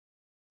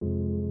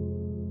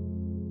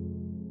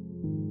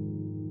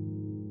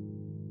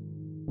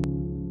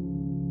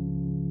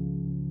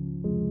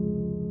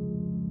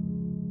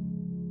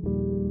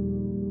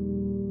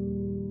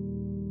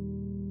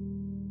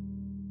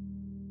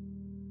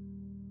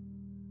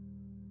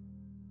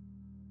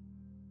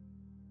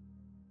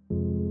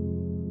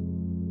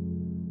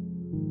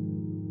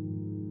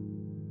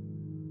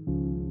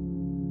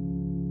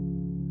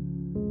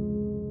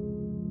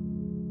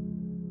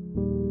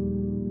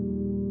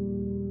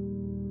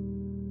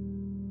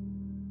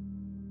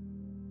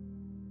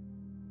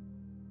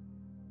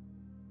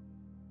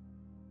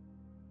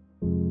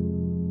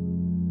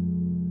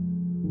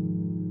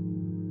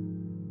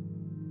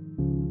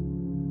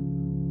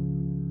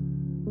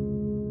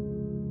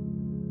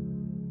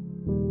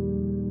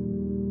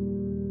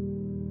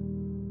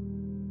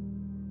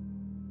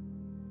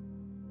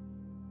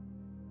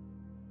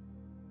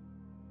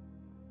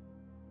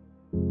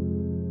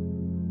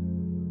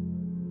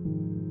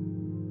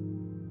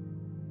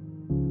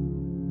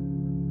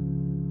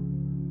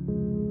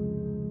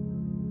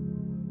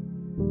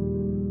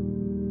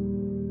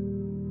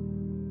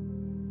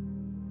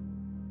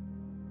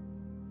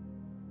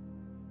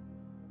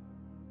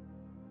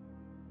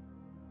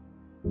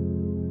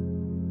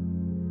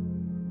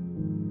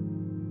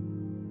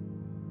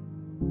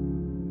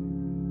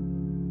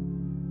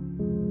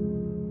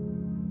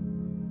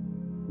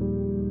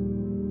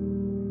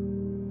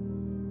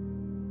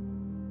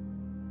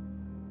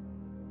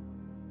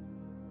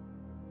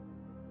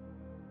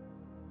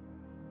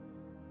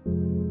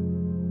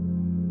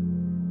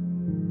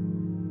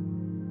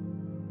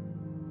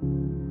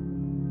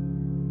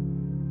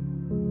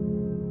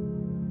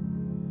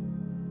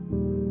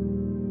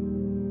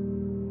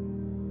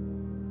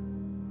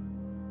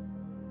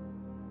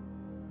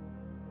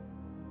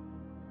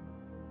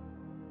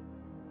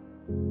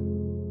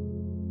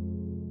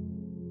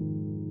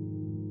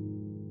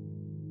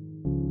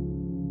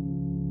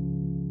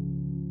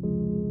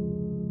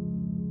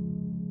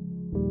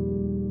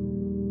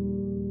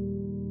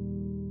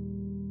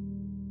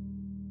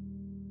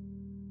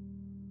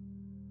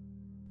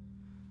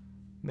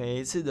每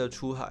一次的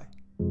出海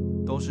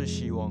都是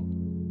希望，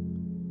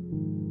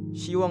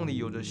希望里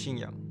有着信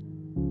仰，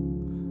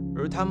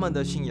而他们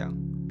的信仰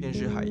便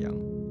是海洋。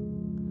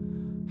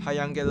海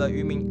洋给了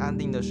渔民安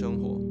定的生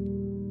活，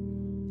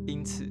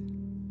因此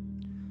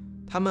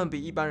他们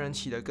比一般人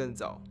起得更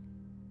早，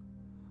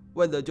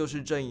为的就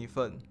是挣一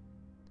份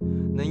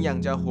能养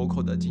家活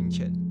口的金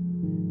钱。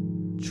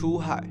出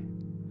海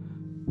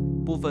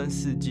不分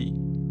四季，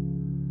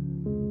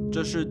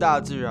这是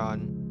大自然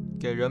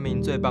给人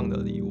民最棒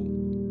的礼物，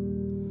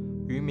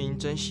渔民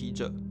珍惜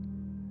着，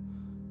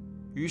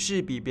于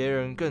是比别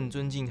人更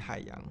尊敬海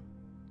洋。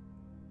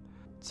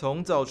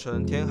从早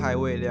晨天还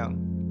未亮，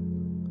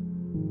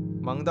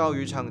忙到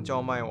渔场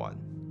叫卖完，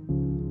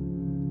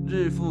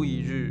日复一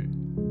日，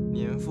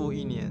年复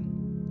一年。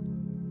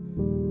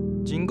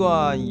尽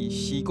管已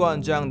习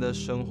惯这样的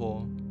生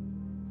活，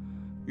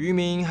渔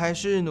民还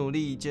是努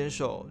力坚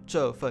守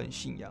这份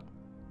信仰。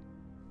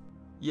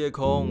夜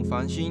空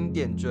繁星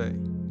点缀，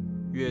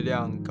月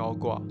亮高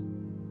挂。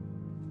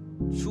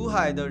出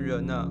海的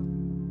人啊，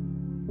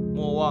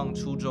莫忘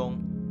初衷，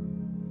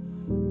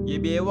也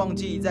别忘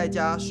记在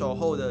家守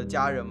候的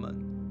家人们，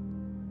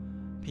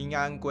平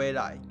安归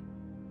来。